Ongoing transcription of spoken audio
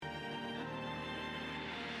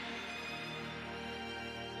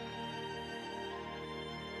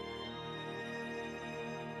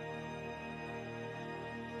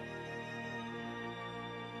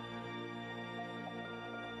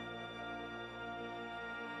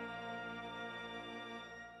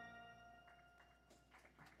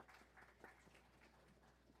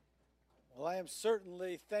Well, I am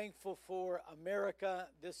certainly thankful for America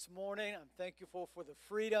this morning. I'm thankful for the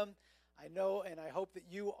freedom. I know and I hope that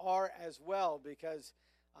you are as well, because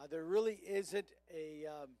there really isn't a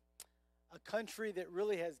country that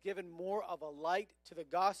really has given more of a light to the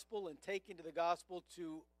gospel and taken to the gospel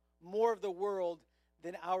to more of the world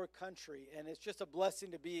than our country. And it's just a blessing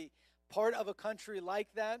to be part of a country like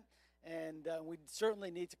that. And we certainly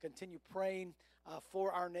need to continue praying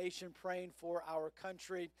for our nation, praying for our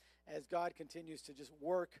country as God continues to just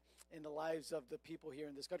work in the lives of the people here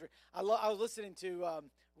in this country. I was listening to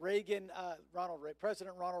President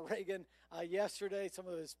Ronald Reagan yesterday, some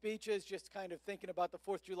of his speeches, just kind of thinking about the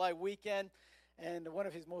 4th of July weekend. And one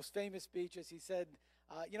of his most famous speeches, he said,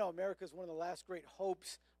 America is one of the last great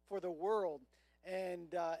hopes for the world.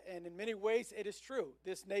 And in many ways, it is true.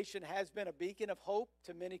 This nation has been a beacon of hope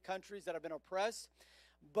to many countries that have been oppressed.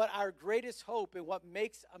 But our greatest hope and what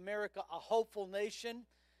makes America a hopeful nation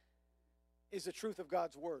is the truth of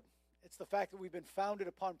God's word. It's the fact that we've been founded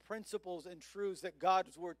upon principles and truths that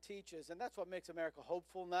God's word teaches. And that's what makes America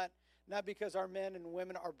hopeful, not because our men and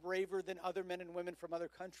women are braver than other men and women from other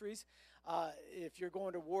countries. If you're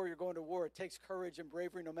going to war, you're going to war. It takes courage and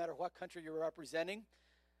bravery no matter what country you're representing.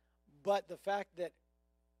 But the fact that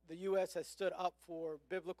the U.S. has stood up for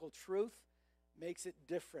biblical truth makes it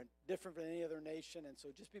different from any other nation. And so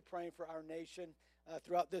just be praying for our nation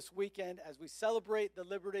throughout this weekend. As we celebrate the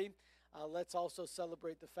liberty, let's also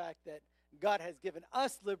celebrate the fact that God has given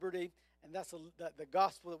us liberty, and that's the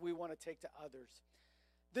gospel that we want to take to others.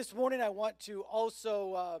 This morning I want to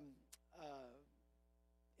also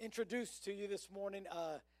introduce to you this morning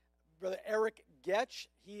Brother Eric Getch.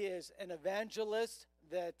 He is an evangelist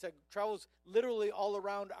that travels literally all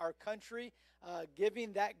around our country,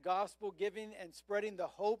 giving that gospel, giving and spreading the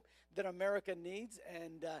hope that America needs.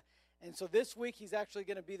 And so this week, he's actually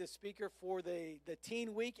going to be the speaker for the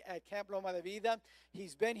Teen Week at Camp Loma de Vida.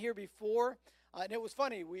 He's been here before, and it was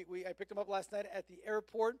funny. I picked him up last night at the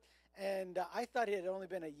airport, and I thought it had only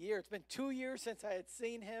been a year. It's been 2 years since I had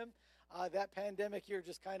seen him. That pandemic year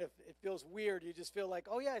just kind of, it feels weird. You just feel like,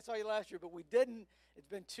 oh, yeah, I saw you last year, but we didn't. It's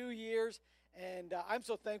been 2 years. And I'm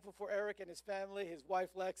so thankful for Eric and his family, his wife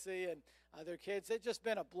Lexi, and their kids. They've just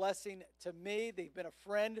been a blessing to me. They've been a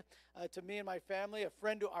friend to me and my family, a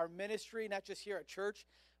friend to our ministry, not just here at church,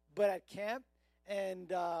 but at camp. And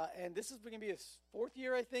this is going to be his 4th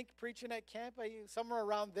year, I think, preaching at camp, somewhere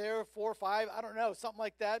around there, 4 or 5, I don't know, something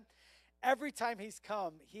like that. Every time he's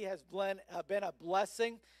come, he has been a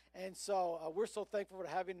blessing. And so we're so thankful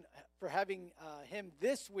for having him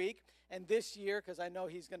this week and this year, because I know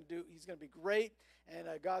he's going to be great, and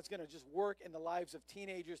God's going to just work in the lives of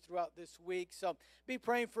teenagers throughout this week. So be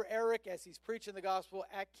praying for Eric as he's preaching the gospel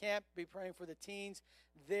at camp. Be praying for the teens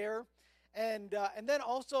there, and then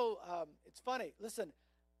also it's funny. Listen,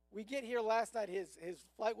 we get here last night. His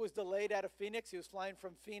flight was delayed out of Phoenix. He was flying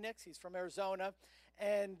from Phoenix. He's from Arizona,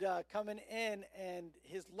 and coming in, and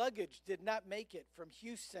his luggage did not make it from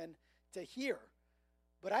Houston to here.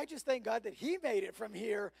 But I just thank God that he made it from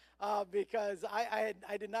here, because I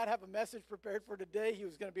did not have a message prepared for today. He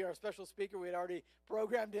was going to be our special speaker. We had already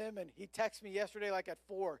programmed him, and he texted me yesterday like at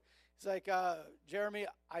 4. He's like, Jeremy,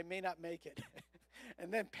 I may not make it.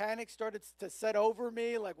 And then panic started to set over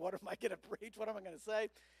me, like, what am I going to preach? What am I going to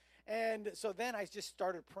say? And so then I just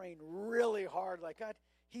started praying really hard, like, God,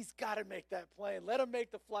 he's got to make that plane. Let him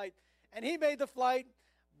make the flight. And he made the flight.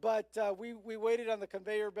 But we waited on the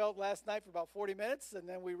conveyor belt last night for about 40 minutes, and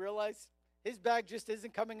then we realized his bag just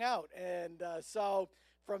isn't coming out. And so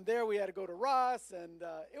from there, we had to go to Ross, and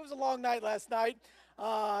it was a long night last night.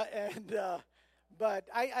 But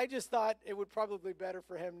I just thought it would probably be better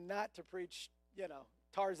for him not to preach,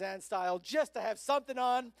 Tarzan style, just to have something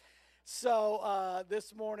on. So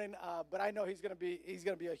this morning, but I know he's going to be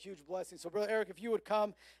a huge blessing. So Brother Eric, if you would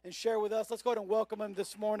come and share with us, let's go ahead and welcome him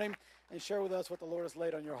this morning and share with us what the Lord has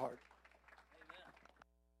laid on your heart.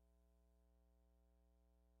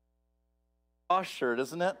 Amen. Shirt,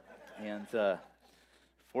 isn't it? And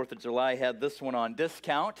 4th of July had this one on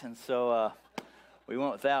discount, and so we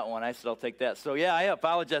went with that one. I said I'll take that. So yeah, I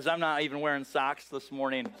apologize. I'm not even wearing socks this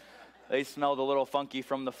morning. They smelled a little funky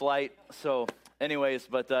from the flight. So anyways,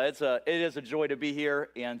 but it is a joy to be here,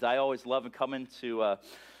 and I always love coming to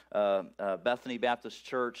Bethany Baptist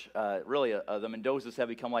Church. Really, the Mendozas have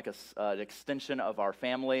become like an extension of our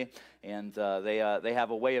family, and they have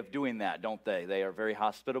a way of doing that, don't they? They are very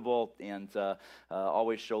hospitable and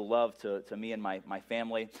always show love to me and my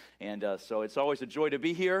family, and so it's always a joy to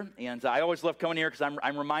be here. And I always love coming here because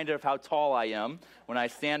I'm reminded of how tall I am when I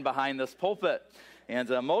stand behind this pulpit. And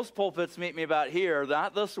most pulpits meet me about here,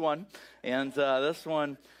 not this one. And this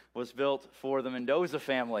one was built for the Mendoza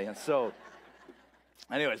family. And so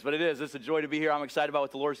Anyways, but it's a joy to be here. I'm excited about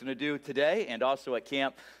what the Lord's going to do today and also at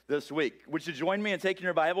camp this week. Would you join me in taking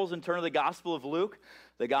your Bibles and turn to the Gospel of Luke?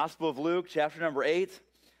 The Gospel of Luke, chapter number 8.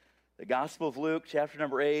 The Gospel of Luke, chapter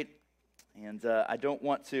number 8. And I don't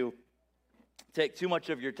want to take too much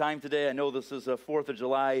of your time today. I know this is a 4th of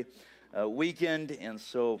July weekend, and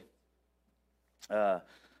so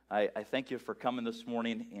I thank you for coming this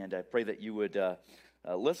morning, and I pray that you would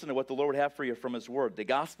listen to what the Lord would have for you from His Word. The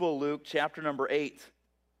Gospel of Luke, chapter number 8.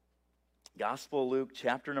 Gospel of Luke,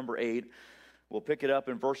 chapter number 8. We'll pick it up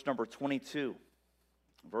in verse number 22.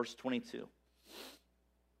 Verse 22.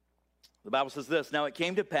 The Bible says this, "Now it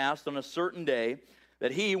came to pass on a certain day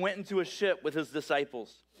that he went into a ship with his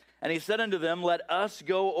disciples. And he said unto them, Let us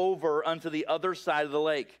go over unto the other side of the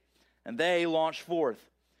lake. And they launched forth.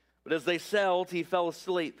 But as they sailed, he fell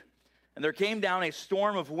asleep. And there came down a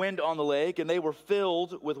storm of wind on the lake, and they were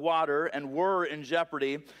filled with water and were in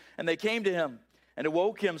jeopardy. And they came to him and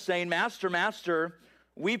awoke him, saying, Master, Master,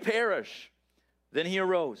 we perish. Then he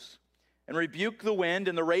arose and rebuked the wind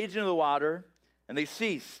and the raging of the water, and they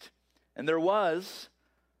ceased. And there was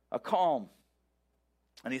a calm.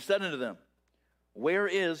 And he said unto them, Where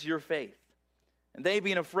is your faith? And they,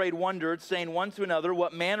 being afraid, wondered, saying one to another,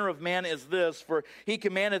 What manner of man is this? For he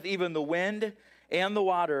commandeth even the wind and the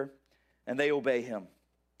water, and they obey him.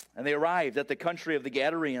 And they arrived at the country of the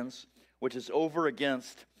Gadarenes, which is over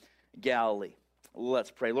against Galilee."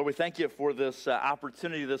 Let's pray. Lord, we thank you for this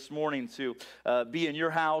opportunity this morning to be in your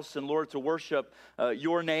house, and Lord, to worship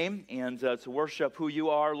your name and to worship who you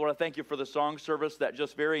are. Lord, I thank you for the song service that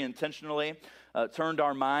just very intentionally turned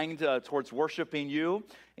our mind towards worshiping you,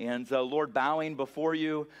 and Lord, bowing before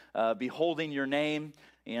you, beholding your name,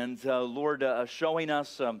 and Lord, showing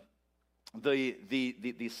us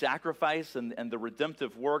the sacrifice and the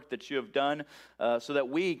redemptive work that you have done so that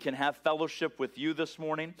we can have fellowship with you this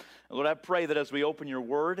morning. And Lord, I pray that as we open your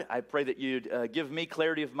word, I pray that you'd give me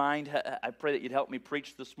clarity of mind. I pray that you'd help me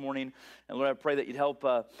preach this morning. And Lord, I pray that you'd help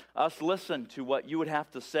us listen to what you would have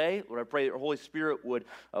to say. Lord, I pray that your Holy Spirit would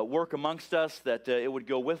work amongst us, that it would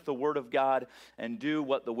go with the word of God and do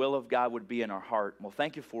what the will of God would be in our heart. Well,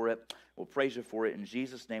 thank you for it. We'll praise you for it. In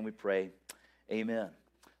Jesus' name we pray. Amen.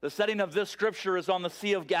 The setting of this scripture is on the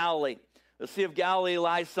Sea of Galilee. The Sea of Galilee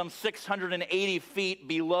lies some 680 feet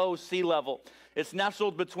below sea level. It's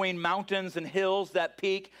nestled between mountains and hills that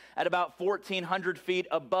peak at about 1,400 feet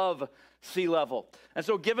above sea level. And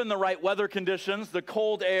so given the right weather conditions, the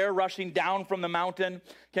cold air rushing down from the mountain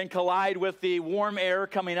can collide with the warm air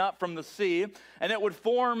coming up from the sea, and it would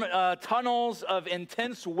form tunnels of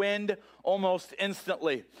intense wind almost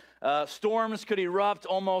instantly. Storms could erupt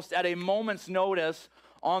almost at a moment's notice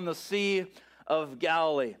on the Sea of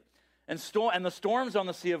Galilee. And the storms on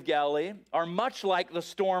the Sea of Galilee are much like the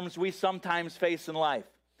storms we sometimes face in life.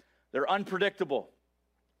 They're unpredictable,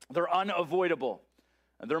 they're unavoidable,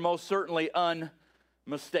 and they're most certainly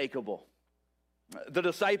unmistakable. The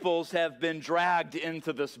disciples have been dragged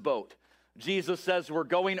into this boat. Jesus says we're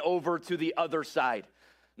going over to the other side.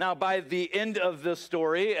 Now, by the end of this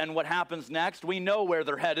story and what happens next, we know where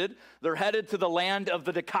they're headed. They're headed to the land of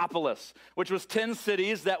the Decapolis, which was 10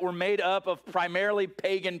 cities that were made up of primarily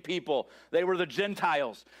pagan people. They were the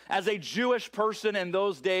Gentiles. As a Jewish person in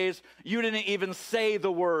those days, you didn't even say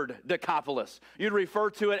the word Decapolis. You'd refer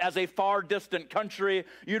to it as a far distant country.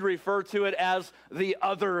 You'd refer to it as the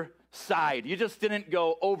other side. You just didn't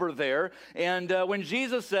go over there. And when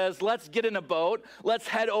Jesus says, let's get in a boat, let's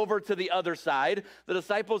head over to the other side, the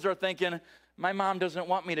disciples are thinking, my mom doesn't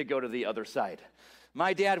want me to go to the other side.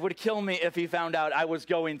 My dad would kill me if he found out I was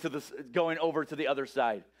going over to the other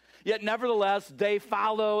side. Yet nevertheless, they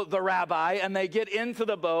follow the rabbi and they get into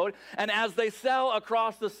the boat. And as they sail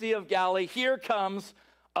across the Sea of Galilee, here comes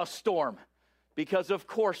a storm. Because of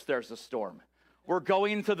course there's a storm. We're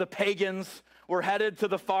going to the pagans. We're headed to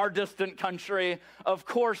the far distant country. Of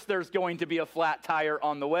course there's going to be a flat tire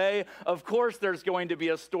on the way. Of course there's going to be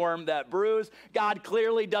a storm that brews. God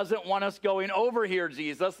clearly doesn't want us going over here,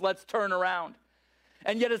 Jesus. Let's turn around.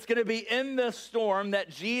 And yet it's going to be in this storm that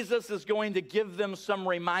Jesus is going to give them some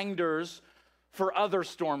reminders for other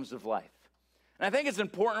storms of life. And I think it's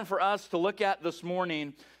important for us to look at this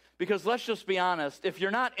morning because let's just be honest. If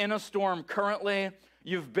you're not in a storm currently,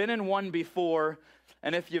 you've been in one before.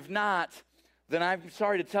 And if you've not, then I'm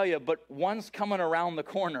sorry to tell you, but one's coming around the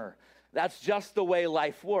corner. That's just the way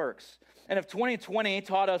life works. And if 2020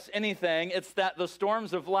 taught us anything, it's that the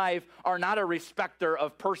storms of life are not a respecter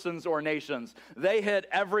of persons or nations. They hit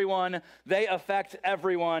everyone. They affect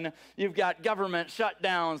everyone. You've got government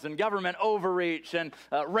shutdowns and government overreach and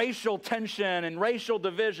racial tension and racial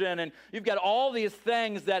division. And you've got all these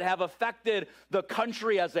things that have affected the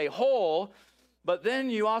country as a whole. But then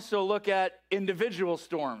you also look at individual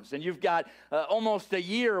storms, and you've got almost a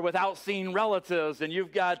year without seeing relatives, and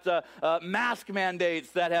you've got mask mandates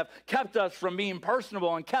that have kept us from being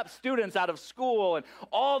personable and kept students out of school, and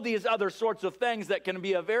all these other sorts of things that can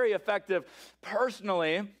be very effective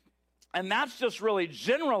personally. And that's just really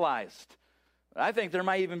generalized. I think there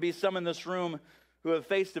might even be some in this room who have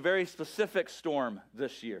faced a very specific storm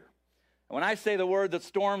this year. When I say the word that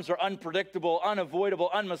storms are unpredictable, unavoidable,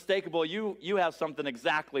 unmistakable, you have something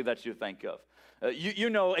exactly that you think of. You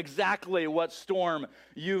know exactly what storm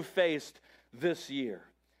you faced this year.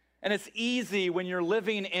 And it's easy when you're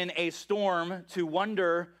living in a storm to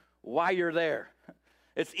wonder why you're there.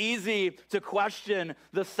 It's easy to question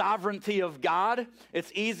the sovereignty of God.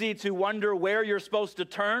 It's easy to wonder where you're supposed to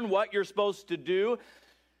turn, what you're supposed to do.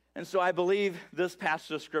 And so I believe this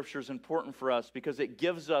passage of Scripture is important for us because it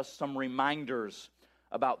gives us some reminders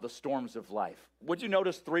about the storms of life. Would you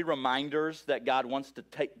notice 3 reminders that God wants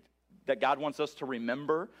us to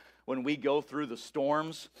remember when we go through the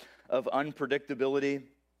storms of unpredictability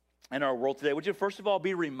in our world today? Would you first of all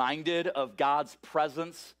be reminded of God's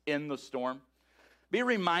presence in the storm? Be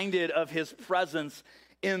reminded of his presence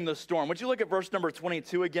in the storm. Would you look at verse number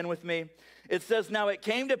 22 again with me? It says, "Now it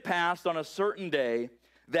came to pass on a certain day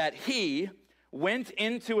that he went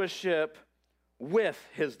into a ship with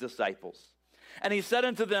his disciples. And he said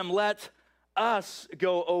unto them, Let us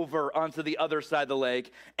go over onto the other side of the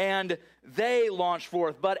lake. And they launched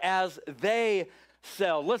forth. But as they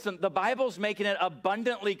sailed," listen, the Bible's making it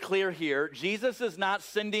abundantly clear here. Jesus is not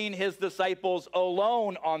sending his disciples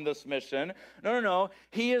alone on this mission. No.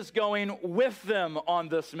 He is going with them on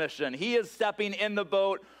this mission. He is stepping in the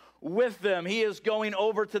boat with them. He is going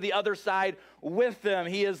over to the other side with them.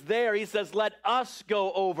 He is there. He says, "Let us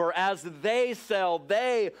go over." As they sailed,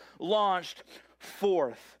 they launched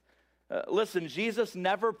forth. Listen, Jesus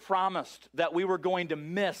never promised that we were going to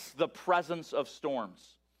miss the presence of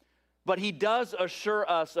storms, but he does assure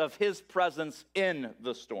us of his presence in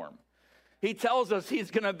the storm. He tells us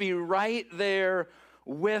he's going to be right there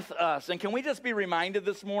with us. And can we just be reminded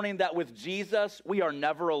this morning that with Jesus, we are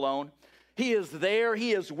never alone? He is there.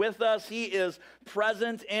 He is with us. He is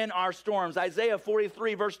present in our storms. Isaiah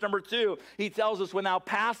 43, verse number 2, he tells us, "When thou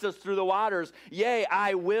passest through the waters, yea,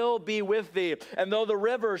 I will be with thee. And though the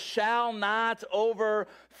river shall not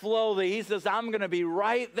overflow thee," he says, I'm going to be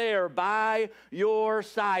right there by your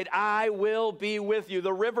side. I will be with you.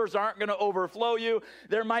 The rivers aren't going to overflow you.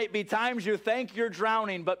 There might be times you think you're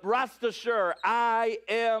drowning, but rest assured, I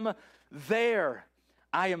am there.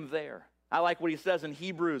 I am there. I like what he says in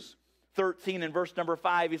Hebrews 13 and verse number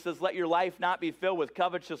 5, he says, "Let your life not be filled with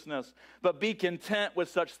covetousness, but be content with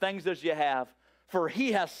such things as you have. For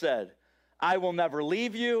he has said, I will never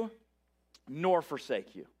leave you nor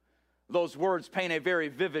forsake you." Those words paint a very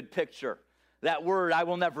vivid picture. That word, "I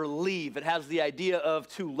will never leave," it has the idea of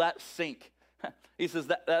to let sink. He says,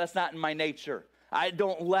 that's not in my nature. I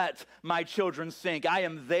don't let my children sink. I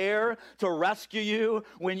am there to rescue you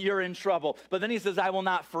when you're in trouble. But then he says, "I will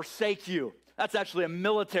not forsake you." That's actually a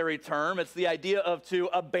military term. It's the idea of to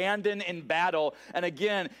abandon in battle. And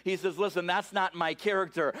again, he says, listen, that's not my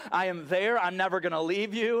character. I am there. I'm never going to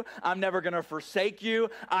leave you. I'm never going to forsake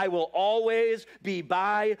you. I will always be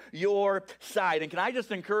by your side. And can I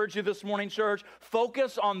just encourage you this morning, church?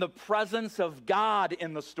 Focus on the presence of God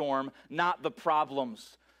in the storm, not the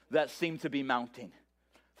problems that seem to be mounting.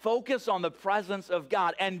 Focus on the presence of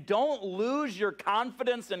God. And don't lose your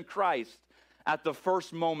confidence in Christ at the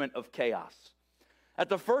first moment of chaos. At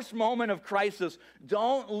the first moment of crisis,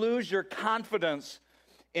 don't lose your confidence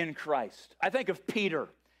in Christ. I think of Peter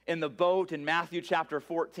in the boat in Matthew chapter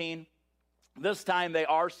 14. This time they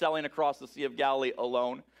are sailing across the Sea of Galilee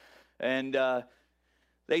alone, and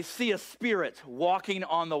they see a spirit walking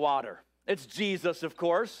on the water. It's Jesus, of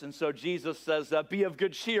course, and so Jesus says, "Be of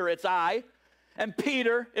good cheer, it's I." And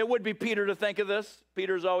Peter, it would be Peter to think of this.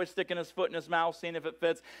 Peter's always sticking his foot in his mouth, seeing if it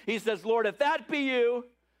fits. He says, "Lord, if that be you,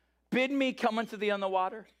 bid me come unto thee on the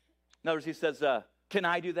water." Notice he says, "Can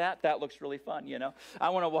I do that? That looks really fun, you know.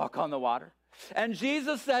 I want to walk on the water." And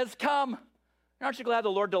Jesus says, "Come." Aren't you glad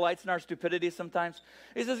the Lord delights in our stupidity sometimes?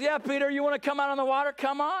 He says, "Yeah, Peter, you want to come out on the water?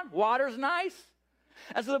 Come on. Water's nice."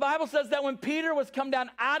 And so the Bible says that when Peter was come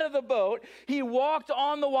down out of the boat, he walked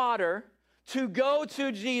on the water to go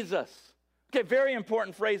to Jesus. Okay, very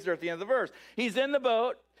important phrase there at the end of the verse. He's in the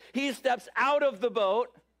boat. He steps out of the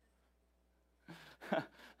boat.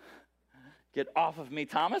 Get off of me,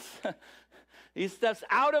 Thomas. He steps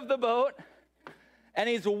out of the boat, and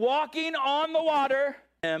he's walking on the water,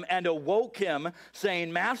 and awoke him,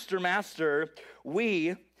 saying, "Master, Master,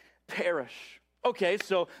 we perish." Okay,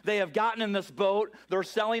 so they have gotten in this boat. They're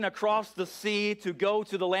sailing across the sea to go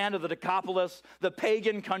to the land of the Decapolis, the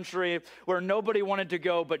pagan country where nobody wanted to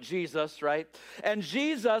go but Jesus, right? And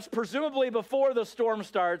Jesus, presumably before the storm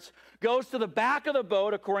starts, goes to the back of the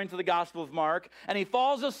boat, according to the Gospel of Mark, and he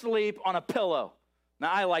falls asleep on a pillow.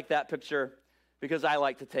 Now, I like that picture because I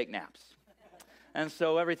like to take naps. And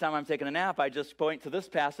so every time I'm taking a nap, I just point to this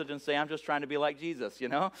passage and say, I'm just trying to be like Jesus, you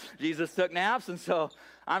know? Jesus took naps, and so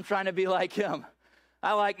I'm trying to be like him.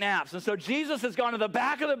 I like naps. And so Jesus has gone to the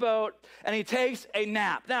back of the boat, and he takes a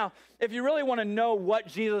nap. Now, if you really want to know what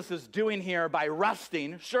Jesus is doing here by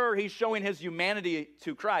resting, sure, he's showing his humanity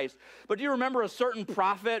to Christ. But do you remember a certain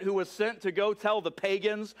prophet who was sent to go tell the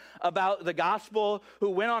pagans about the gospel, who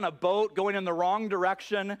went on a boat going in the wrong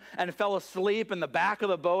direction and fell asleep in the back of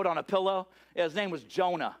the boat on a pillow? Yeah, his name was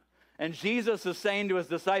Jonah. And Jesus is saying to his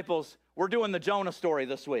disciples, we're doing the Jonah story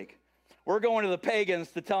this week. We're going to the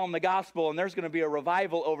pagans to tell them the gospel, and there's going to be a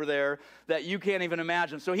revival over there that you can't even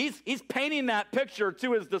imagine. So he's painting that picture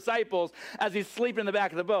to his disciples as he's sleeping in the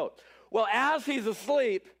back of the boat. Well, as he's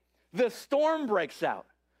asleep, this storm breaks out.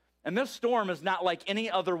 And this storm is not like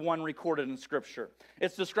any other one recorded in Scripture.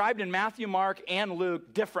 It's described in Matthew, Mark, and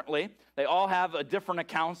Luke differently. They all have a different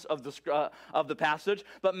accounts of the passage.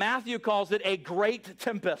 But Matthew calls it a great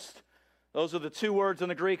tempest. Those are the two words in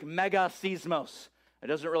the Greek, mega seismos. It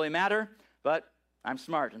doesn't really matter, but I'm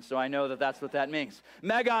smart, and so I know that that's what that means.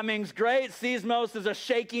 Mega means great. Seismos is a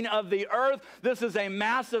shaking of the earth. This is a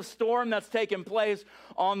massive storm that's taken place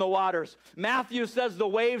on the waters. Matthew says the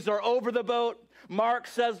waves are over the boat. Mark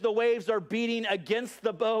says the waves are beating against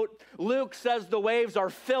the boat. Luke says the waves are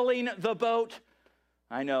filling the boat.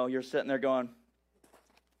 I know, you're sitting there going,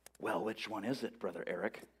 well, which one is it, Brother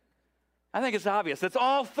Eric? I think it's obvious. It's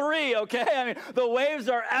all three, okay? I mean, the waves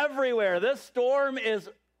are everywhere. This storm is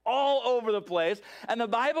all over the place. And the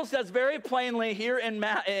Bible says very plainly here in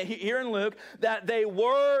Luke that they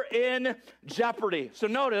were in jeopardy. So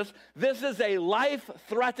notice, this is a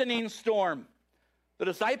life-threatening storm. The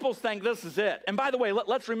disciples think this is it. And by the way,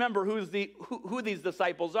 let's remember who these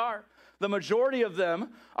disciples are. The majority of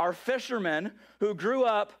them are fishermen who grew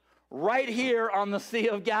up right here on the Sea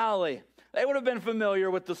of Galilee. They would have been familiar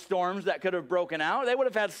with the storms that could have broken out. They would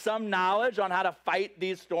have had some knowledge on how to fight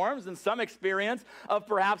these storms and some experience of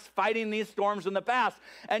perhaps fighting these storms in the past.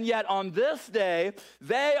 And yet on this day,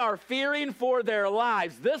 they are fearing for their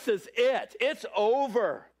lives. This is it. It's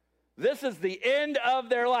over. This is the end of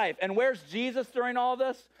their life. And where's Jesus during all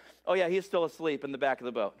this? Oh yeah, he's still asleep in the back of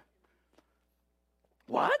the boat.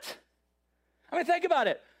 What? I mean, think about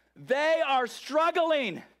it. They are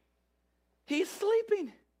struggling. He's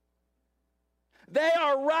sleeping. They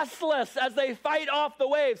are restless as they fight off the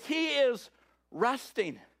waves. He is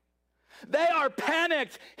resting. They are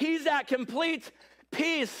panicked. He's at complete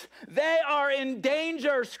peace. They are in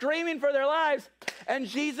danger, screaming for their lives. And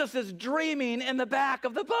Jesus is dreaming in the back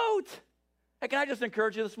of the boat. Hey, can I just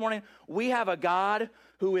encourage you this morning? We have a God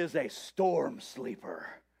who is a storm sleeper.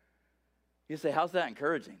 You say, how's that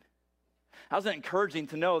encouraging? How's it encouraging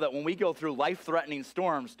to know that when we go through life-threatening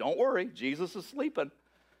storms, don't worry, Jesus is sleeping?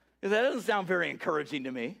 That doesn't sound very encouraging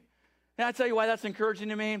to me. And I tell you why that's encouraging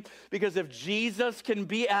to me. Because if Jesus can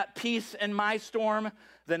be at peace in my storm,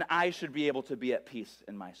 then I should be able to be at peace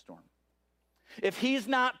in my storm. If he's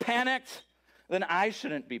not panicked, then I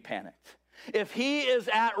shouldn't be panicked. If he is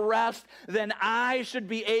at rest, then I should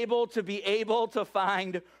be able to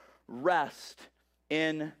find rest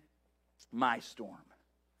in my storm.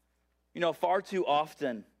 You know, far too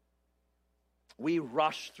often, we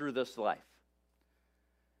rush through this life.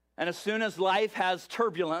 And as soon as life has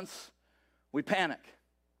turbulence, we panic.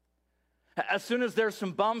 As soon as there's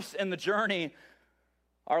some bumps in the journey,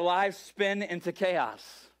 our lives spin into chaos.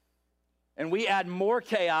 And we add more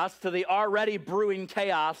chaos to the already brewing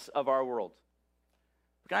chaos of our world.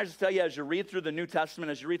 Can I just tell you, as you read through the New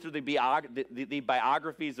Testament, as you read through the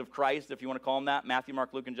biographies of Christ, if you want to call them that, Matthew,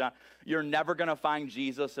 Mark, Luke, and John, you're never going to find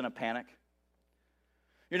Jesus in a panic.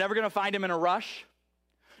 You're never going to find him in a rush.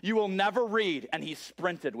 You will never read, and he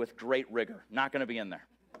sprinted with great rigor. Not going to be in there.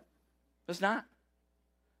 It's not.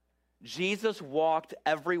 Jesus walked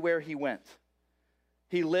everywhere he went.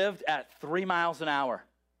 He lived at 3 miles an hour,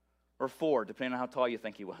 or 4, depending on how tall you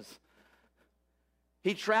think he was.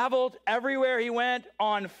 He traveled everywhere he went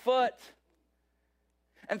on foot.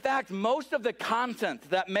 In fact, most of the content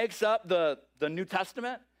that makes up the New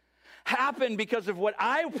Testament happened because of what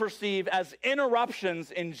I perceive as interruptions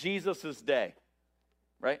in Jesus' day.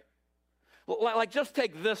 Right? Like, just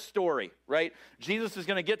take this story, right? Jesus is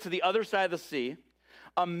going to get to the other side of the sea.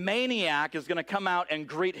 A maniac is going to come out and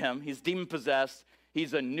greet him. He's demon-possessed.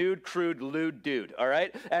 He's a nude, crude, lewd dude, all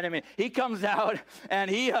right? And I mean, he comes out and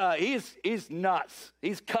he's nuts.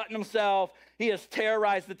 He's cutting himself. He has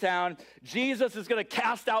terrorized the town. Jesus is going to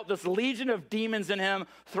cast out this legion of demons in him,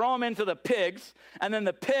 throw him into the pigs, and then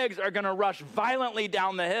the pigs are going to rush violently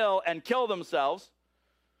down the hill and kill themselves.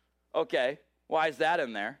 Okay, why is that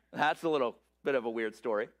in there? That's a little bit of a weird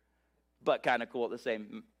story, but kind of cool at the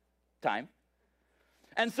same time.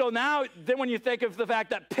 And so now, then when you think of the fact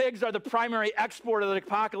that pigs are the primary export of the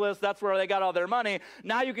apocalypse, that's where they got all their money,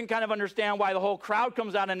 now you can kind of understand why the whole crowd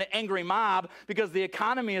comes out in an angry mob, because the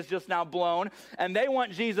economy is just now blown, and they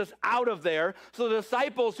want Jesus out of there. So the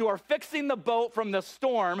disciples who are fixing the boat from the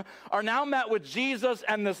storm are now met with Jesus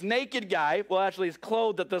and this naked guy. Well, actually, he's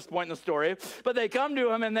clothed at this point in the story, but they come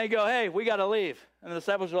to him and they go, hey, we got to leave. And the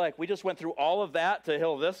disciples are like, we just went through all of that to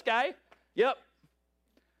heal this guy? Yep.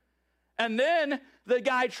 And then the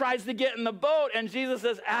guy tries to get in the boat, and Jesus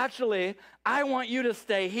says, actually, I want you to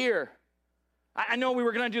stay here. I know we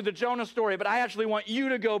were going to do the Jonah story, but I actually want you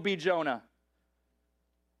to go be Jonah.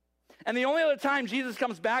 And the only other time Jesus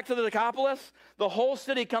comes back to the Decapolis, the whole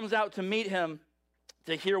city comes out to meet him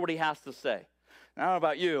to hear what he has to say. I don't know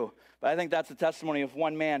about you, but I think that's a testimony of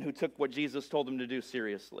one man who took what Jesus told him to do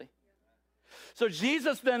seriously. So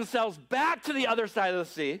Jesus then sails back to the other side of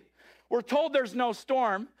the sea. We're told there's no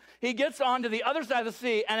storm. He gets on to the other side of the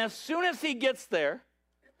sea, and as soon as he gets there,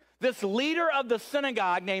 this leader of the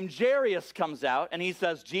synagogue named Jairus comes out, and he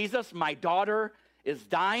says, Jesus, my daughter is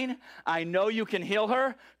dying. I know you can heal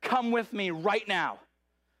her. Come with me right now.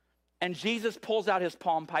 And Jesus pulls out his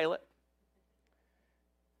Palm Pilot,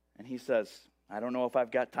 and he says, I don't know if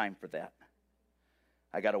I've got time for that.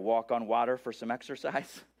 I got to walk on water for some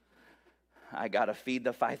exercise. I got to feed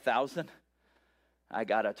the 5,000. I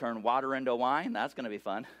got to turn water into wine. That's going to be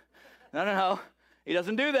fun. No. He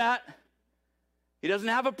doesn't do that. He doesn't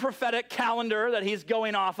have a prophetic calendar that he's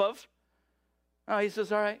going off of. No, he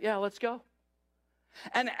says, all right, yeah, let's go.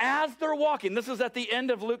 And as they're walking, this is at the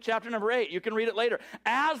end of Luke chapter number 8. You can read it later.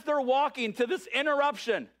 As they're walking to this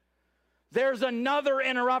interruption, there's another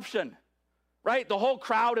interruption, right? The whole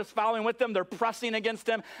crowd is following with them. They're pressing against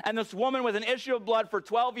him. And this woman with an issue of blood for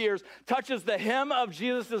 12 years touches the hem of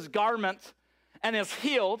Jesus' garment and is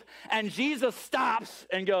healed. And Jesus stops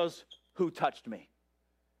and goes, who touched me?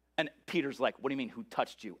 And Peter's like, what do you mean, who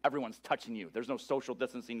touched you? Everyone's touching you. There's no social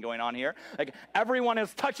distancing going on here. Like, everyone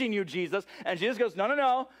is touching you, Jesus. And Jesus goes,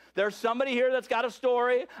 no. There's somebody here that's got a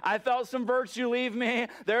story. I felt some virtue leave me.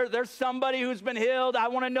 There's somebody who's been healed. I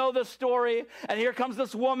want to know the story. And here comes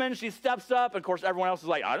this woman. She steps up. Of course, everyone else is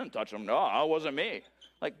like, I didn't touch him. No, it wasn't me.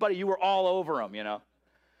 Like, buddy, you were all over him, you know.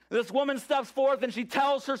 This woman steps forth and she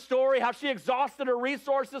tells her story, how she exhausted her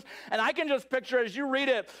resources. And I can just picture it as you read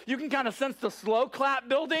it, you can kind of sense the slow clap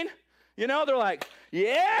building. You know, they're like,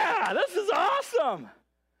 yeah, this is awesome.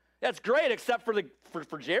 That's great, except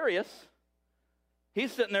for Jairus.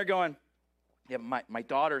 He's sitting there going, yeah, my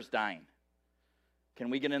daughter's dying. Can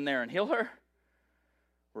we get in there and heal her?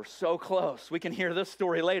 We're so close. We can hear this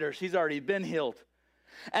story later. She's already been healed.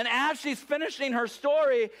 And as she's finishing her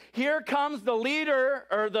story, here comes the leader,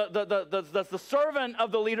 or the servant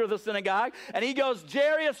of the leader of the synagogue, and he goes,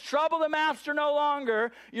 Jairus, trouble the master no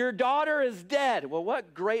longer. Your daughter is dead. Well,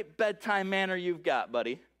 what great bedtime manner you've got,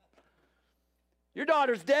 buddy. Your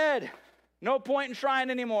daughter's dead. No point in trying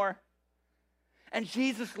anymore. And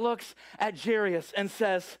Jesus looks at Jairus and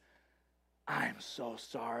says, I'm so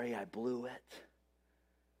sorry I blew it.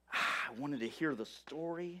 I wanted to hear the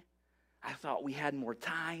story. I thought we had more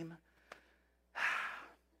time.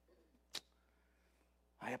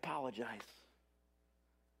 I apologize.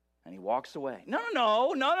 And he walks away.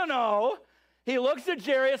 No. He looks at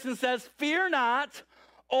Jairus and says, fear not,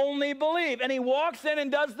 only believe. And he walks in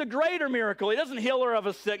and does the greater miracle. He doesn't heal her of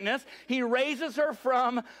a sickness. He raises her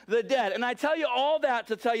from the dead. And I tell you all that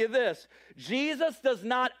to tell you this. Jesus does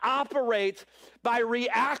not operate by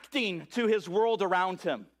reacting to his world around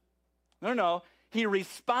him. No. He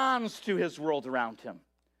responds to his world around him.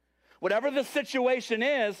 Whatever the situation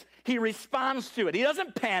is, he responds to it. He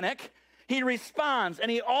doesn't panic. He responds,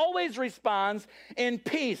 and he always responds in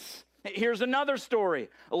peace. Here's another story.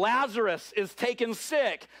 Lazarus is taken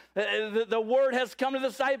sick. The word has come to the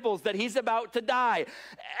disciples that he's about to die.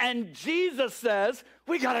 And Jesus says,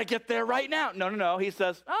 we got to get there right now. No. He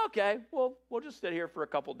says, okay, well, we'll just sit here for a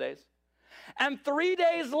couple days. And 3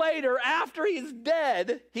 days later, after he's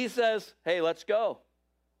dead, he says, hey, let's go.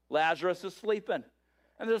 Lazarus is sleeping.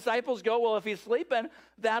 And the disciples go, well, if he's sleeping,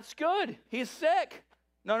 that's good. He's sick.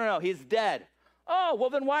 No, he's dead. Oh, well,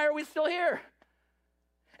 then why are we still here?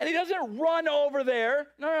 And he doesn't run over there.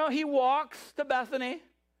 No, he walks to Bethany.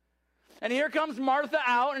 And here comes Martha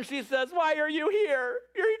out, and she says, why are you here?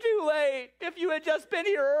 You're too late. If you had just been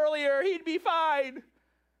here earlier, he'd be fine.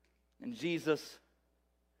 And Jesus,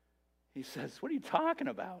 he says, what are you talking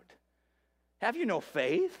about? Have you no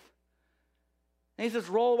faith? And he says,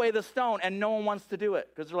 roll away the stone. And no one wants to do it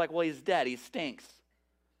because they're like, well, he's dead. He stinks.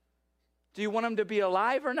 Do you want him to be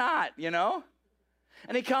alive or not, you know?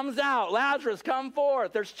 And he comes out. Lazarus, come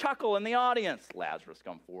forth. There's chuckle in the audience. Lazarus,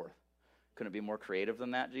 come forth. Couldn't it be more creative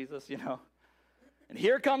than that, Jesus, you know? And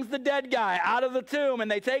here comes the dead guy out of the tomb, and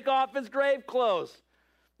they take off his grave clothes.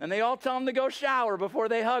 And they all tell him to go shower before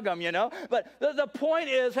they hug him, you know? But the point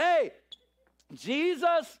is, hey,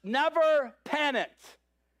 Jesus never panicked.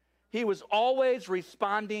 He was always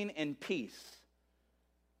responding in peace.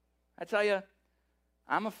 I tell you,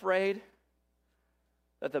 I'm afraid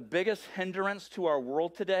that the biggest hindrance to our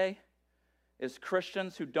world today is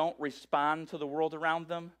Christians who don't respond to the world around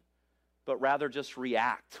them, but rather just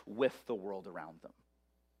react with the world around them.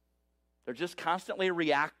 They're just constantly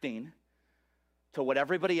reacting to what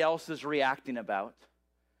everybody else is reacting about,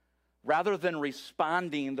 rather than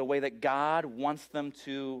responding the way that God wants them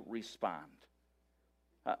to respond.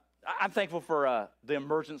 I'm thankful for the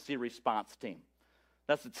emergency response team.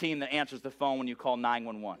 That's the team that answers the phone when you call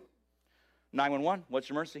 911. 911, what's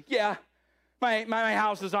your emergency? Yeah, my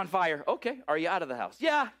house is on fire. Okay, are you out of the house?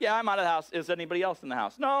 Yeah, I'm out of the house. Is anybody else in the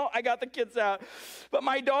house? No, I got the kids out, but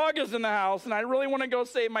my dog is in the house, and I really want to go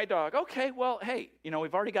save my dog. Okay, well, hey,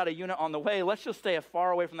 we've already got a unit on the way. Let's just stay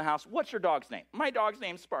far away from the house. What's your dog's name? My dog's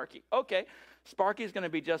name's Sparky. Okay, Sparky's going to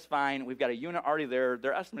be just fine. We've got a unit already there.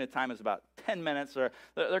 Their estimated time is about 10 minutes, or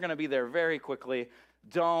they're going to be there very quickly.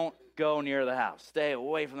 Don't go near the house. Stay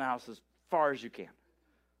away from the house as far as you can.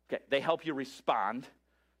 Okay, they help you respond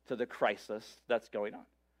to the crisis that's going on.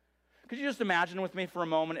 Could you just imagine with me for a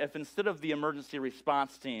moment if instead of the emergency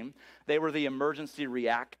response team, they were the emergency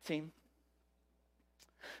react team?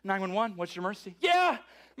 911, what's your emergency? Yeah,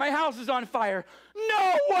 my house is on fire.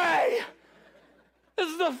 No way! This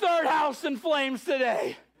is the third house in flames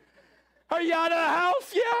today. Are you out of the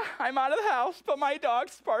house? Yeah, I'm out of the house, but my dog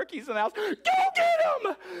Sparky's in the house. Go get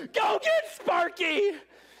him! Go get Sparky!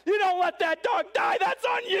 You don't let that dog die. That's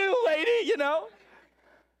on you, lady,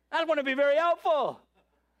 I want to be very helpful.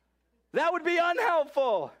 That would be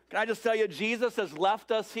unhelpful. Can I just tell you, Jesus has left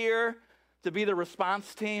us here to be the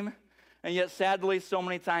response team, and yet sadly, so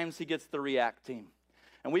many times he gets the react team.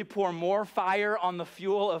 And we pour more fire on the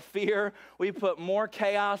fuel of fear. We put more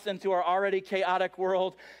chaos into our already chaotic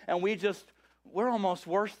world, and we're almost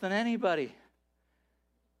worse than anybody.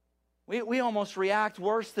 We almost react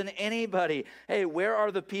worse than anybody. Hey, where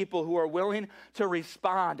are the people who are willing to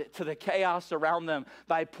respond to the chaos around them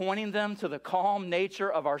by pointing them to the calm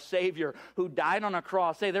nature of our Savior who died on a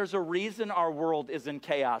cross? Hey, there's a reason our world is in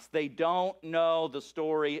chaos. They don't know the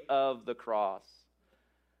story of the cross.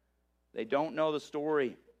 They don't know the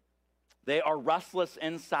story. They are restless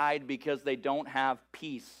inside because they don't have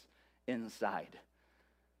peace inside.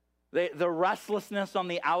 The restlessness on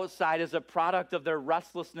the outside is a product of their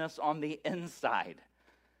restlessness on the inside.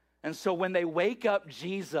 And so when they wake up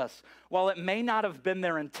Jesus, while it may not have been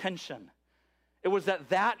their intention, it was at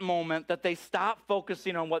that moment that they stopped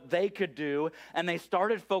focusing on what they could do and they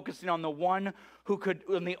started focusing on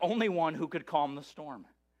the only one who could calm the storm.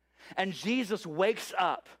 And Jesus wakes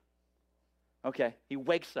up. Okay, he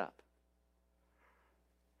wakes up.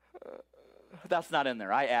 That's not in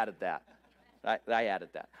there. I added that. I added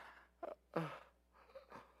that.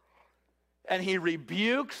 And he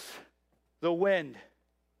rebukes the wind.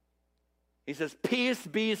 He says, peace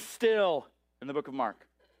be still, in the book of Mark.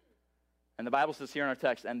 And the Bible says here in our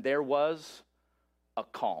text, and there was a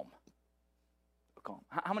calm. A calm.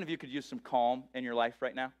 How many of you could use some calm in your life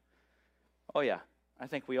right now? Oh yeah, I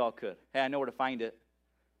think we all could. Hey, I know where to find it.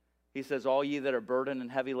 He says, all ye that are burdened and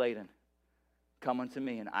heavy laden, come unto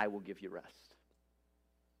me and I will give you rest.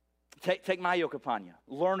 Take my yoke upon you.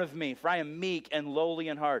 Learn of me, for I am meek and lowly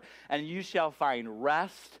in heart, and you shall find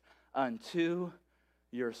rest unto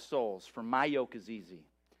your souls. For my yoke is easy,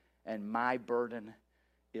 and my burden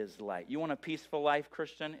is light. You want a peaceful life,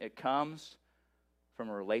 Christian? It comes from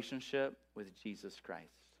a relationship with Jesus Christ.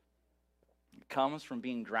 It comes from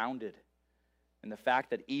being grounded in the fact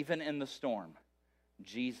that even in the storm,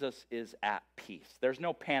 Jesus is at peace. There's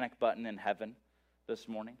no panic button in heaven this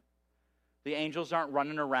morning. The angels aren't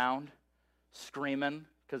running around screaming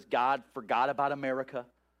because God forgot about America.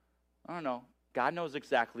 I don't know. God knows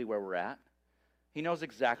exactly where we're at. He knows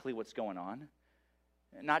exactly what's going on.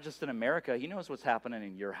 And not just in America. He knows what's happening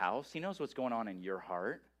in your house. He knows what's going on in your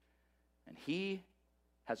heart. And he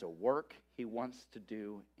has a work he wants to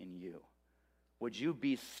do in you. Would you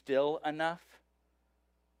be still enough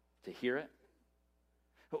to hear it?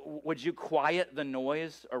 Would you quiet the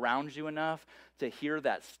noise around you enough to hear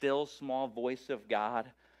that still small voice of God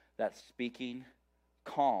that's speaking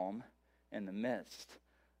calm in the midst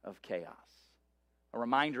of chaos? A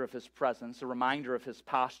reminder of his presence, a reminder of his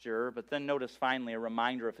posture, but then notice finally a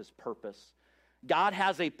reminder of his purpose. God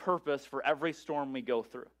has a purpose for every storm we go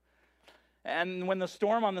through. And when the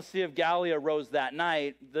storm on the Sea of Galilee arose that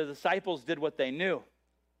night, the disciples did what they knew.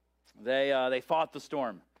 They fought the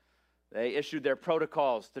storm. They issued their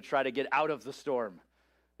protocols to try to get out of the storm.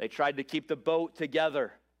 They tried to keep the boat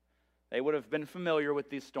together. They would have been familiar with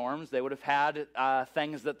these storms. They would have had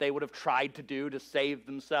things that they would have tried to do to save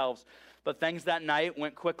themselves. But things that night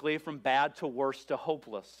went quickly from bad to worse to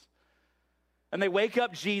hopeless. And they wake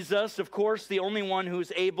up Jesus, of course, the only one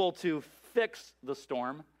who's able to fix the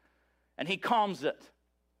storm, and he calms it.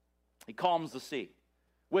 He calms the sea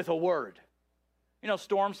with a word. You know,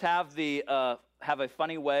 storms have a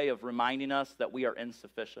funny way of reminding us that we are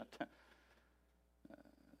insufficient.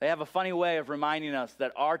 They have a funny way of reminding us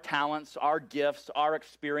that our talents, our gifts, our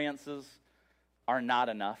experiences are not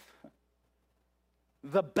enough.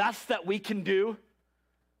 The best that we can do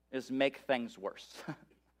is make things worse.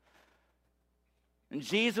 And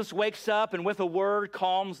Jesus wakes up and with a word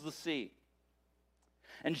calms the sea.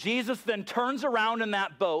 And Jesus then turns around in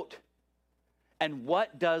that boat, and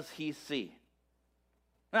what does he see?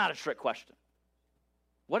 Not a trick question.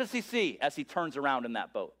 What does he see as he turns around in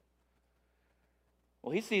that boat?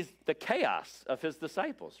 Well, he sees the chaos of his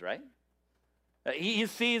disciples, right? He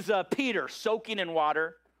sees Peter soaking in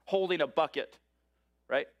water, holding a bucket,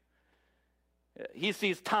 right? He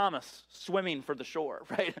sees Thomas swimming for the shore,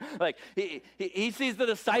 right? Like he sees the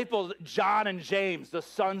disciples, John and James, the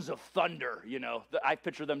sons of thunder, you know. I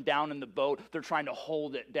picture them down in the boat. They're trying to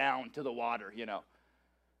hold it down to the water, you know.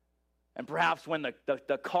 And perhaps when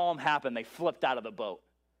the calm happened, they flipped out of the boat.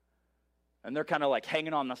 And they're kind of like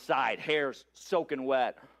hanging on the side, hair's soaking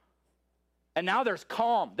wet. And now there's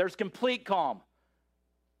calm. There's complete calm.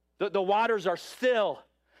 The waters are still.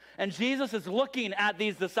 And Jesus is looking at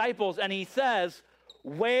these disciples and he says,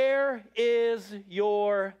 "Where is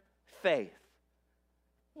your faith?"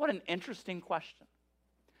 What an interesting question.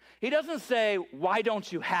 He doesn't say, "Why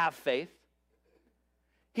don't you have faith?"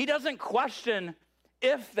 He doesn't question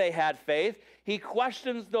if they had faith. He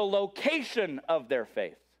questions the location of their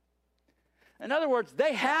faith. In other words,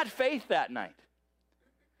 they had faith that night.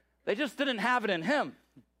 They just didn't have it in him.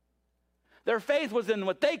 Their faith was in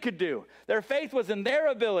what they could do. Their faith was in their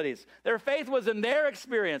abilities. Their faith was in their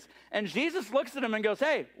experience. And Jesus looks at them and goes,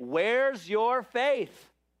 "Hey, where's your faith?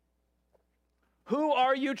 Who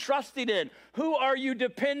are you trusting in? Who are you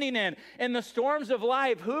depending in? In the storms of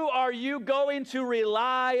life, who are you going to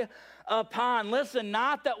rely upon?" Listen,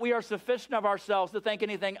 not that we are sufficient of ourselves to think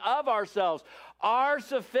anything of ourselves. Our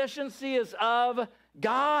sufficiency is of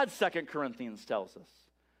God, 2 Corinthians tells us.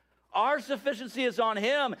 Our sufficiency is on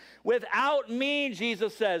him. Without me,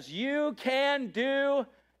 Jesus says, you can do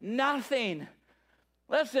nothing.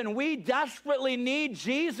 Listen, we desperately need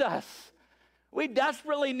Jesus. We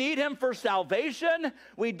desperately need him for salvation.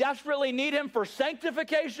 We desperately need him for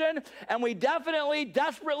sanctification. And we definitely,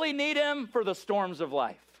 desperately need him for the storms of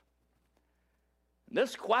life.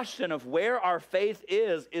 This question of where our faith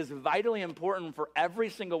is vitally important for every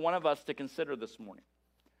single one of us to consider this morning.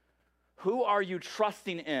 Who are you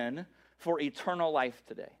trusting in for eternal life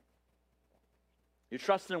today? You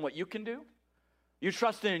trusting in what you can do? You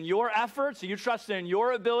trusting in your efforts? Are you trusting in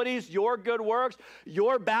your abilities, your good works,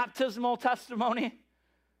 your baptismal testimony?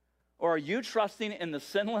 Or are you trusting in the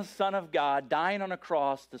sinless Son of God dying on a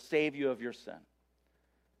cross to save you of your sin?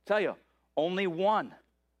 I tell you, only one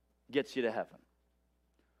gets you to heaven.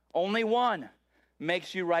 Only one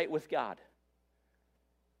makes you right with God.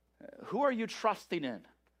 Who are you trusting in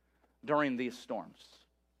during these storms?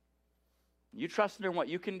 You trusting in what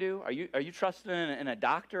you can do? Are you trusting in a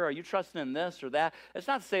doctor? Are you trusting in this or that? It's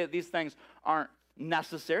not to say that these things aren't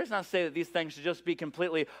necessary. It's not to say that these things should just be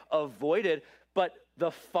completely avoided. But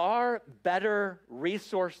the far better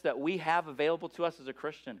resource that we have available to us as a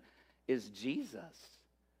Christian is Jesus.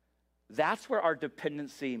 That's where our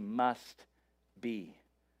dependency must be.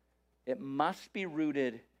 It must be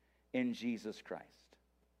rooted in Jesus Christ.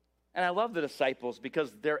 And I love the disciples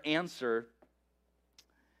because their answer,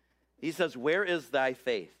 he says, "Where is thy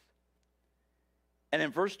faith?" And in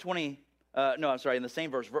in the same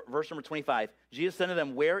verse, verse number 25, Jesus said to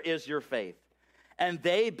them, "Where is your faith?" And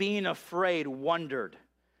they, being afraid, wondered,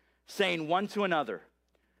 saying one to another,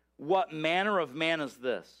 "What manner of man is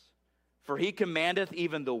this? For he commandeth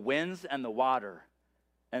even the winds and the water,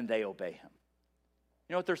 and they obey him."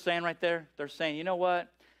 You know what they're saying right there? They're saying, you know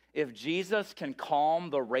what? if Jesus can calm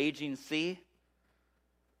the raging sea,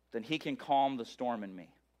 then he can calm the storm in me.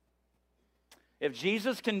 If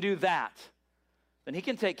Jesus can do that, then he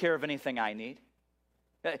can take care of anything I need.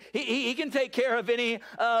 He can take care of any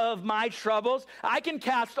of my troubles. I can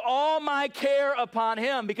cast all my care upon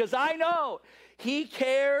him because I know he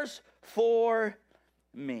cares for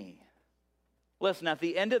me. Listen, at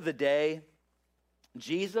the end of the day,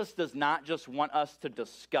 Jesus does not just want us to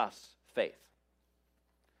discuss faith.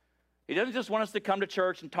 He doesn't just want us to come to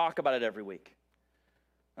church and talk about it every week.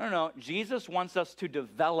 No. Jesus wants us to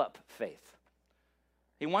develop faith.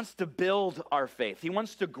 He wants to build our faith. He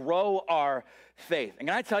wants to grow our faith. And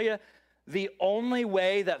can I tell you, the only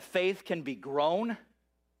way that faith can be grown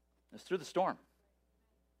is through the storm.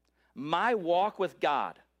 My walk with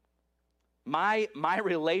God, my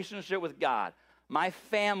relationship with God, my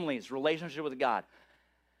family's relationship with God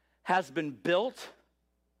has been built,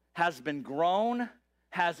 has been grown,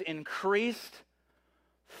 has increased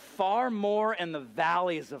far more in the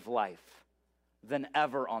valleys of life than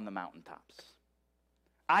ever on the mountaintops.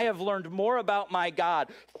 I have learned more about my God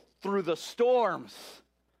through the storms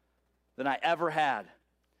than I ever had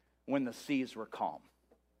when the seas were calm.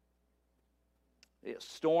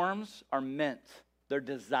 Storms are meant, they're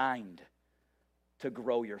designed to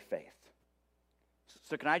grow your faith.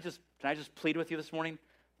 So can I just plead with you this morning?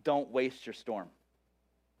 Don't waste your storm.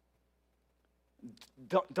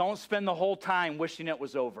 Don't spend the whole time wishing it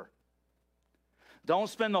was over. Don't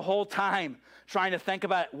spend the whole time trying to think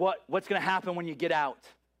about what's going to happen when you get out.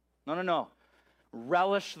 No.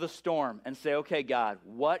 Relish the storm and say, okay, God,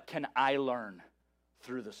 what can I learn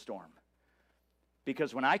through the storm?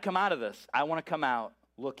 Because when I come out of this, I want to come out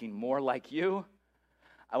looking more like you.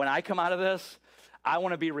 When I come out of this, I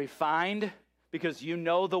want to be refined because you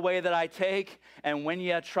know the way that I take, and when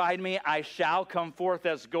you have tried me, I shall come forth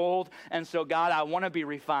as gold. And so, God, I want to be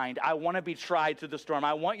refined. I want to be tried through the storm.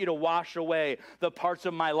 I want you to wash away the parts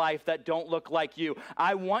of my life that don't look like you.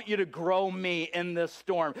 I want you to grow me in this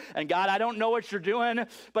storm. And God, I don't know what you're doing,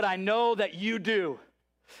 but I know that you do.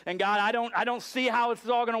 And God, I don't see how it's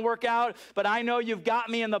all going to work out, but I know you've got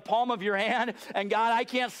me in the palm of your hand. And God, I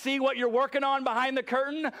can't see what you're working on behind the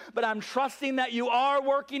curtain, but I'm trusting that you are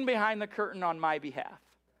working behind the curtain on my behalf.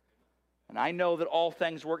 And I know that all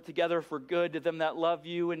things work together for good to them that love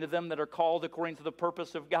you and to them that are called according to the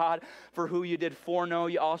purpose of God. For who you did foreknow,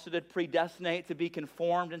 you also did predestinate to be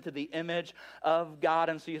conformed into the image of God.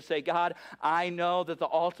 And so you say, God, I know that the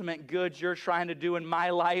ultimate good you're trying to do in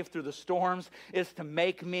my life through the storms is to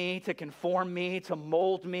make me, to conform me, to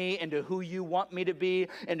mold me into who you want me to be,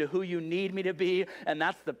 into who you need me to be. And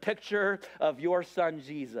that's the picture of your son,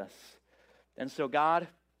 Jesus. And so, God,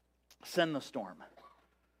 send the storm.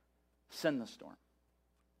 Send the storm.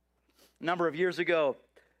 A number of years ago,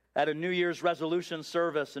 at a New Year's resolution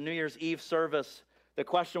service, a New Year's Eve service, the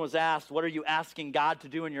question was asked, what are you asking God to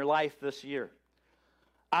do in your life this year?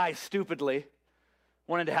 I stupidly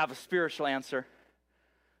wanted to have a spiritual answer.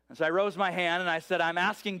 And so I rose my hand and I said, I'm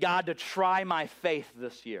asking God to try my faith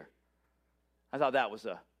this year. I thought that was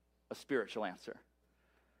a spiritual answer.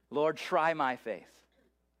 Lord, try my faith.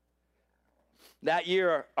 That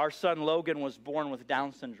year, our son Logan was born with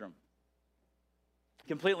Down syndrome.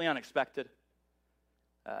 Completely unexpected.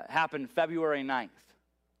 Happened February 9th.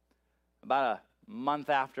 About a month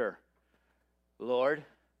after, Lord,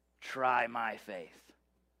 try my faith.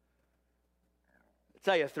 I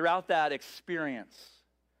tell you, throughout that experience,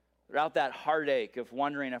 throughout that heartache of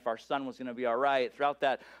wondering if our son was going to be all right, throughout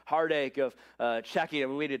that heartache of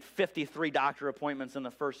checking, we did 53 doctor appointments in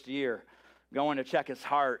the first year, going to check his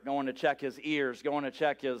heart, going to check his ears, going to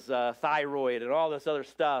check his thyroid and all this other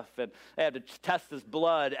stuff. And they had to test his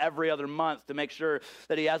blood every other month to make sure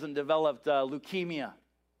that he hasn't developed leukemia.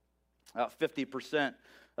 About 50%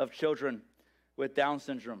 of children with Down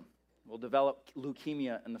syndrome will develop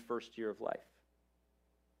leukemia in the first year of life.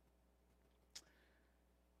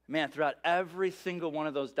 Man, throughout every single one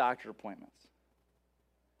of those doctor appointments,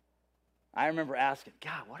 I remember asking,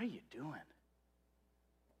 God, what are you doing?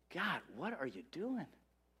 God, what are you doing?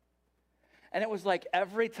 And it was like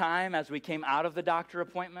every time as we came out of the doctor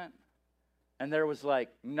appointment and there was like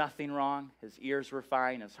nothing wrong, his ears were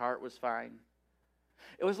fine, his heart was fine.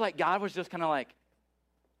 It was like God was just kind of like,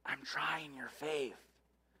 I'm trying your faith.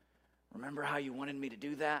 Remember how you wanted me to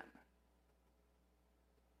do that?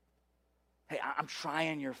 Hey, I'm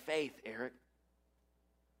trying your faith, Eric.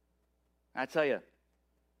 I tell you,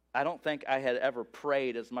 I don't think I had ever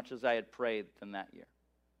prayed as much as I had prayed in that year.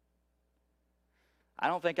 I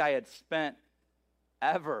don't think I had spent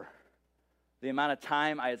ever the amount of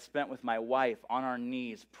time I had spent with my wife on our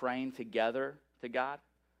knees praying together to God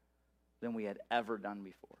than we had ever done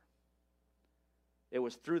before. It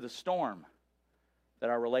was through the storm that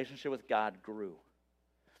our relationship with God grew.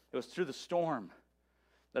 It was through the storm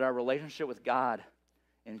that our relationship with God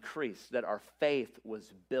increased, that our faith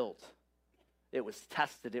was built. It was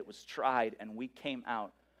tested, it was tried, and we came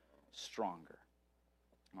out stronger.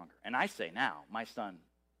 And I say now, my son,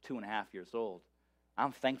 2.5 years old,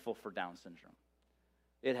 I'm thankful for Down syndrome.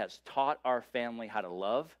 It has taught our family how to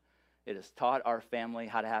love. It has taught our family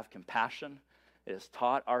how to have compassion. It has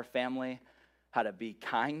taught our family how to be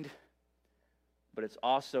kind. But it's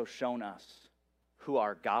also shown us who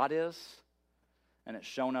our God is, and it's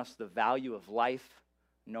shown us the value of life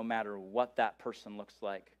no matter what that person looks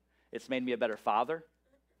like. It's made me a better father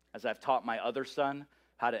as I've taught my other son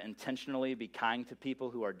how to intentionally be kind to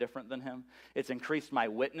people who are different than him. It's increased my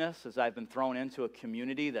witness as I've been thrown into a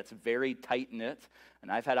community that's very tight-knit,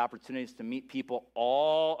 and I've had opportunities to meet people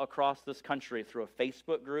all across this country through a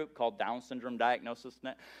Facebook group called Down Syndrome Diagnosis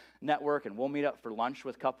Network, and we'll meet up for lunch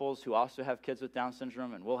with couples who also have kids with Down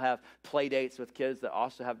syndrome, and we'll have play dates with kids that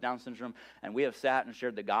also have Down syndrome, and we have sat and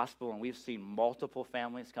shared the gospel, and we've seen multiple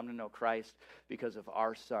families come to know Christ because of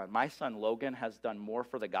our son. My son Logan has done more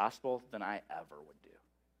for the gospel than I ever would do.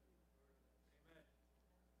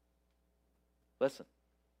 Listen,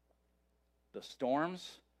 the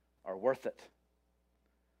storms are worth it.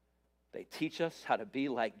 They teach us how to be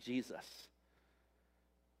like Jesus.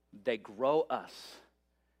 They grow us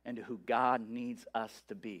into who God needs us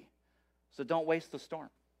to be. So don't waste the storm.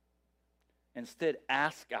 Instead,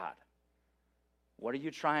 ask God, what are you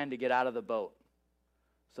trying to get out of the boat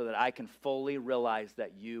so that I can fully realize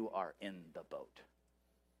that you are in the boat?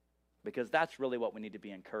 Because that's really what we need to be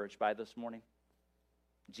encouraged by this morning.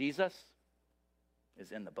 Jesus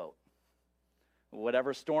is in the boat.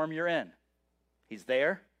 Whatever storm you're in, he's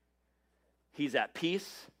there, he's at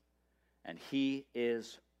peace, and he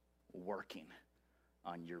is working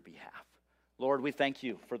on your behalf. Lord, we thank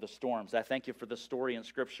you for the storms. I thank you for the story in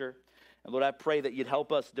Scripture. And Lord, I pray that you'd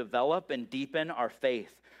help us develop and deepen our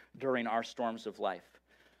faith during our storms of life.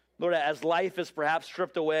 Lord, as life is perhaps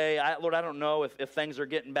stripped away, Lord, I don't know if things are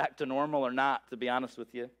getting back to normal or not, to be honest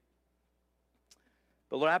with you.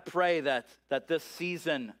 But Lord, I pray that this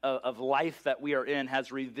season of life that we are in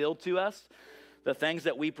has revealed to us the things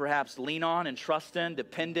that we perhaps lean on and trust in,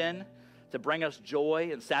 depend in, to bring us joy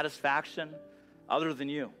and satisfaction other than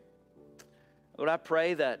you. Lord, I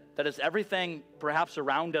pray that as everything perhaps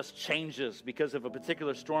around us changes because of a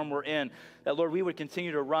particular storm we're in, that, Lord, we would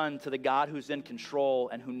continue to run to the God who's in control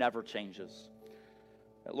and who never changes.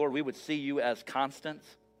 That, Lord, we would see you as constant,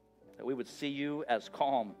 that we would see you as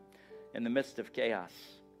calm in the midst of chaos.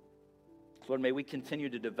 Lord, may we continue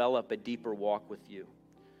to develop a deeper walk with you.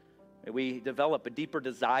 May we develop a deeper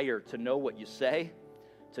desire to know what you say,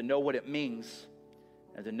 to know what it means,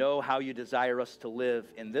 and to know how you desire us to live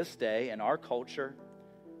in this day, in our culture.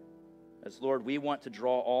 As, Lord, we want to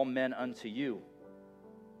draw all men unto you.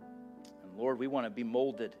 And, Lord, we want to be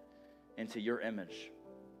molded into your image.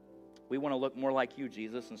 We want to look more like you,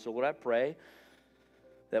 Jesus. And so, Lord, I pray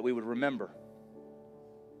that we would remember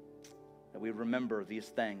these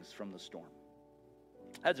things from the storm.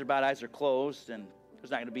 Heads are bowed, eyes are closed, and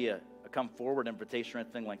there's not going to be a come forward invitation or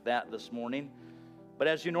anything like that this morning. But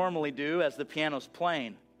as you normally do, as the piano's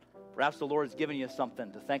playing, perhaps the Lord's given you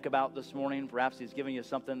something to think about this morning. Perhaps he's given you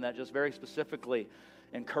something that just very specifically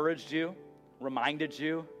encouraged you, reminded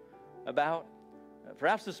you about.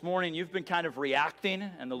 Perhaps this morning you've been kind of reacting,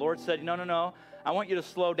 and the Lord said, no, I want you to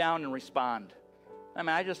slow down and respond. I mean,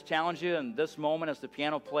 I just challenge you in this moment as the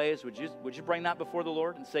piano plays, would you bring that before the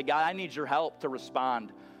Lord and say, God, I need your help to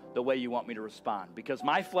respond the way you want me to respond, because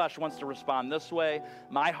my flesh wants to respond this way,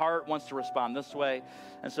 my heart wants to respond this way.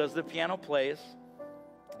 And so as the piano plays,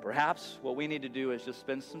 perhaps what we need to do is just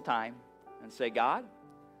spend some time and say, God,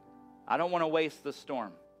 I don't want to waste this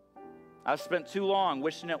storm. I've spent too long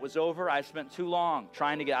wishing it was over. I spent too long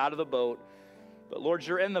trying to get out of the boat. But Lord,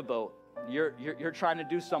 you're in the boat. You're trying to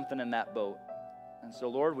do something in that boat. And so,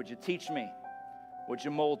 Lord, would you teach me? Would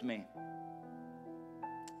you mold me?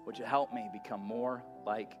 Would you help me become more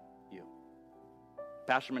like you?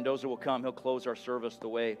 Pastor Mendoza will come. He'll close our service the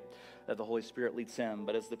way that the Holy Spirit leads him.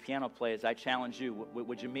 But as the piano plays, I challenge you,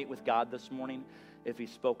 would you meet with God this morning if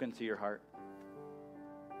he's spoken to your heart?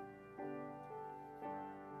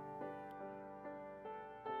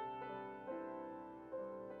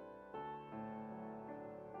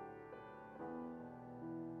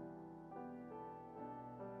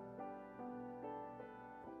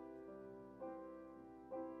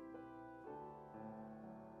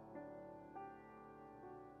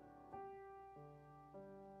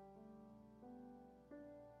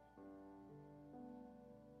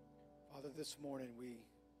 Father, this morning we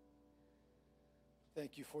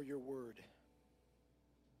Thank you for your word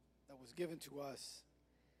that was given to us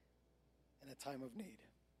in a time of need.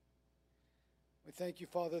 We thank you,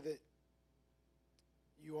 Father, that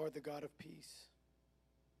you are the God of peace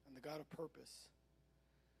and the God of purpose.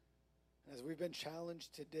 And as we've been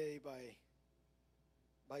challenged today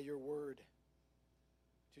by your word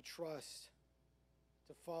to trust,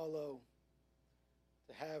 to follow,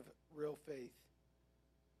 to have real faith,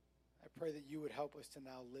 I pray that you would help us to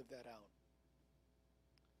now live that out.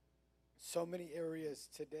 So many areas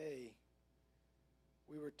today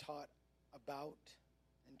we were taught about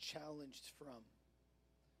and challenged from.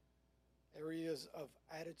 Areas of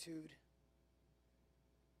attitude,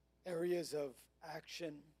 areas of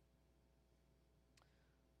action,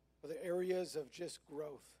 or the areas of just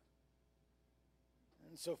growth.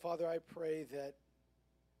 And so, Father, I pray that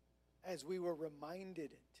as we were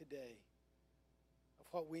reminded today of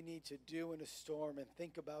what we need to do in a storm and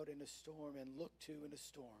think about in a storm and look to in a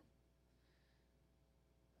storm,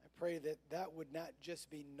 I pray that that would not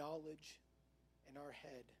just be knowledge in our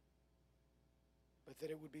head, but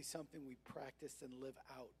that it would be something we practice and live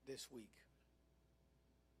out this week.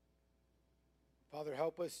 Father,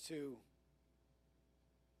 help us to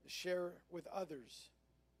share with others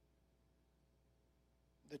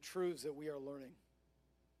the truths that we are learning.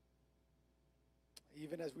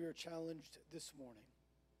 Even as we were challenged this morning,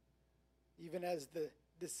 even as the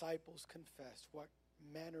disciples confessed, what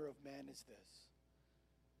manner of man is this?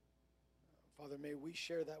 Father, may we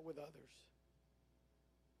share that with others.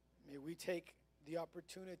 May we take the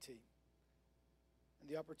opportunity and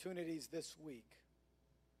the opportunities this week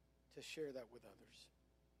to share that with others.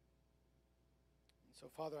 And so,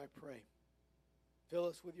 Father, I pray, fill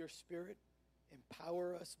us with your Spirit,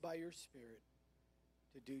 empower us by your Spirit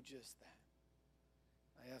to do just that.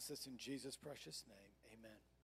 I ask this in Jesus' precious name.